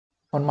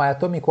On my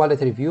atomic wallet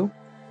review,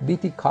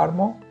 BT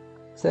Carmo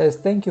says,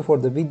 thank you for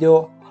the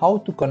video, how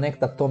to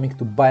connect atomic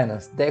to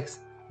Binance Dex.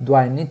 Do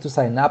I need to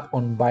sign up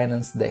on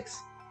Binance Dex?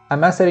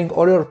 I'm answering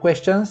all your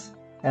questions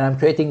and I'm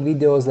creating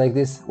videos like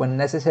this when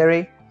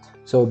necessary.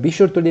 So be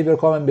sure to leave your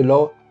comment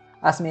below.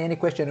 Ask me any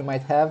question you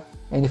might have,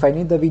 and if I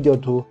need the video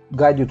to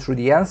guide you through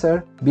the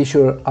answer, be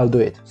sure I'll do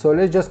it. So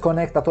let's just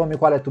connect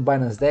Atomic Wallet to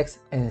Binance Dex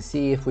and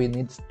see if we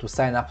need to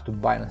sign up to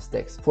Binance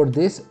Dex. For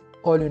this,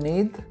 all you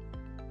need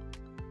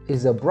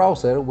is a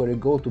browser where you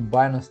go to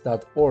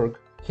binance.org.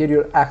 Here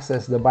you'll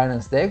access the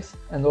Binance Dex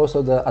and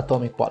also the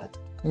Atomic Wallet.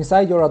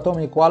 Inside your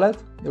Atomic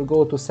Wallet, you'll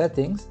go to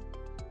Settings,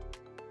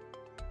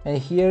 and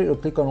here you'll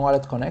click on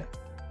Wallet Connect.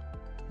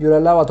 You'll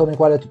allow Atomic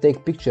Wallet to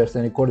take pictures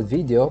and record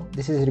video.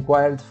 This is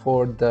required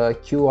for the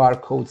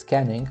QR code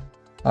scanning.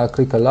 I'll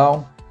click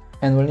Allow,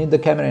 and we'll need the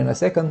camera in a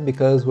second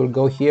because we'll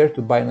go here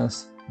to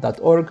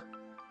binance.org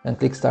and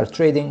click Start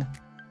Trading.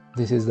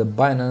 This is the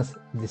Binance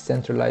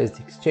Decentralized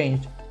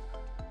Exchange,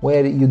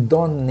 where you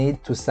don't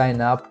need to sign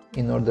up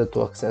in order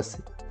to access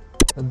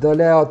it. The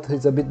layout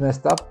is a bit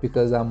messed up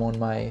because I'm on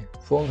my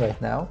phone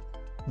right now,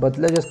 but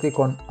let's just click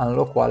on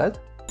Unlock Wallet.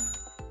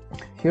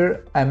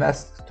 Here I'm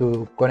asked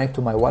to connect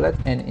to my wallet,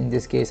 and in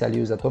this case I'll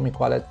use Atomic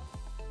Wallet.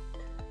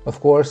 Of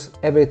course,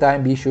 every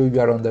time be sure you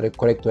are on the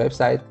correct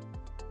website.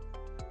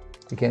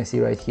 You can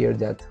see right here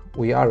that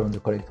we are on the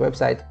correct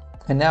website.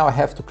 And now I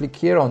have to click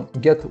here on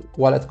Get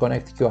Wallet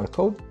Connect QR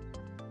Code.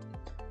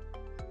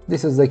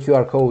 This is the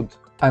QR code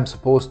I'm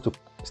supposed to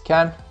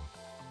scan.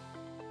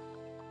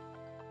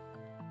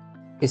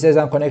 It says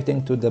I'm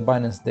connecting to the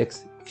Binance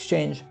Dex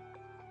exchange.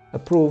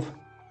 Approve.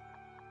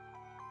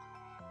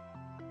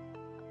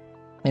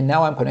 And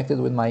now I'm connected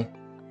with my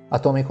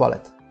Atomic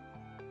Wallet.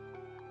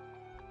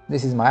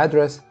 This is my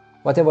address.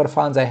 Whatever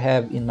funds I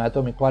have in my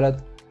Atomic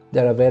Wallet,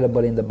 they're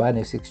available in the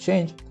Binance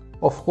Exchange.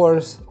 Of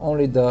course,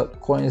 only the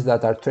coins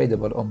that are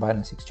tradable on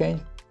Binance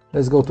Exchange.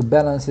 Let's go to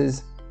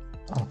Balances.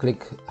 I'll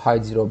click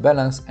Hide Zero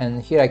Balance,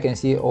 and here I can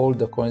see all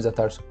the coins that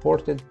are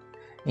supported.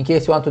 In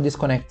case you want to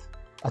disconnect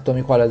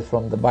Atomic Wallet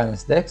from the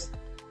Binance Dex,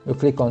 you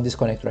click on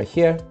Disconnect right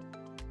here,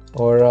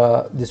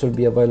 or this will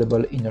be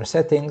available in your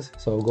settings.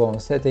 So go on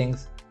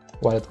Settings,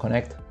 Wallet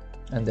Connect,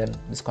 and then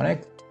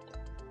disconnect.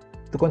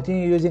 To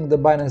continue using the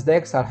Binance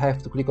Dex, I'll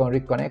have to click on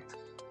Reconnect,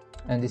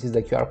 and this is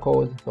the QR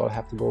code, so I'll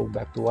have to go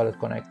back to Wallet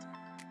Connect,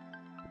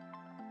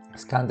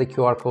 scan the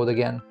QR code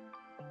again,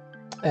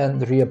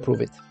 and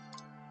reapprove it.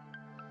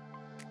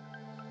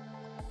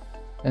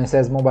 And it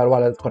says Mobile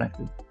Wallet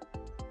Connected.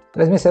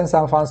 Let me send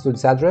some funds to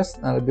this address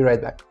and I'll be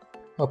right back.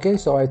 Okay,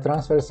 so I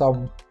transferred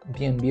some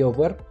BNB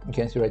over. You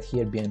can see right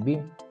here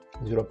BNB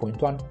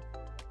 0.1.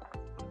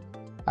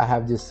 I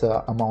have this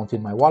amount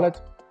in my wallet,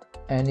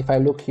 and if I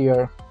look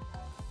here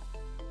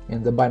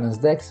in the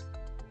Binance Dex,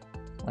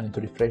 I need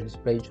to refresh this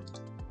page.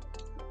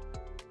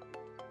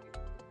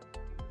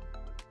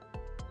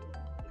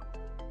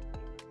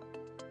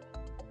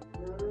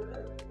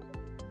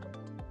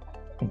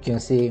 You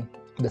can see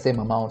the same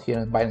amount here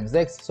in Binance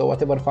Dex. So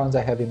whatever funds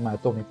I have in my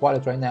Atomic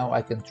Wallet right now,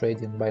 I can trade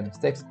in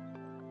Binance Dex.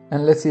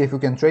 And let's see if we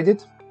can trade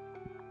it.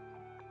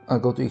 I'll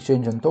go to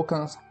Exchange and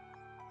Tokens.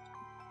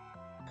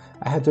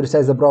 I have to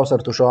resize the browser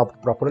to show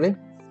up properly.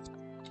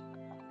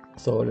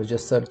 So let's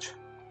just search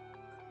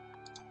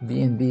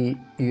BNB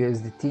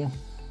USDT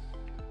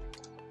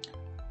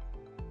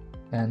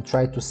and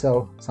try to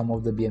sell some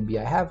of the BNB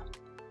I have.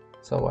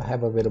 So I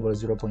have available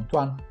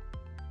 0.1.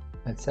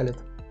 Let's sell it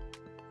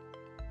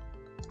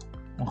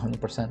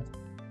 100%.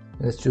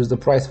 Let's choose the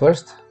price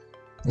first.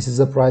 This is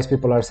the price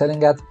people are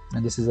selling at,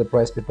 and this is the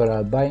price people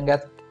are buying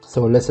at.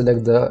 So let's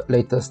select the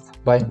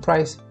latest buying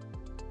price,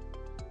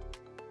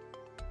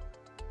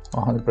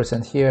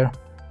 100% here,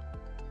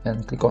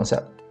 and click on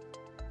sell.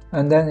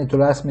 And then it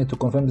will ask me to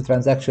confirm the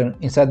transaction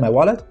inside my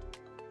wallet.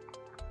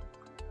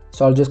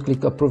 So I'll just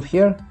click approve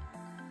here.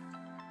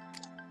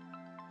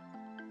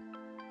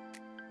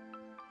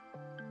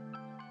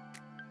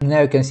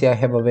 Now you can see I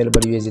have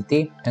available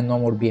USDT and no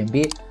more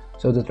BNB.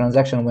 So the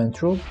transaction went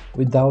through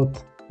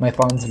without my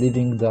funds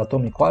leaving the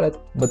Atomic Wallet,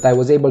 but I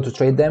was able to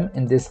trade them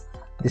in this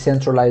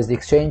decentralized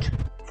exchange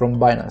from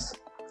Binance.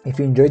 If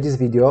you enjoyed this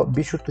video,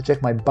 be sure to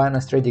check my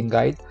Binance trading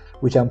guide,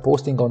 which I'm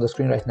posting on the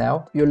screen right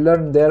now. You'll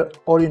learn there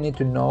all you need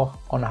to know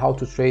on how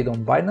to trade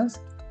on Binance,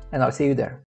 and I'll see you there.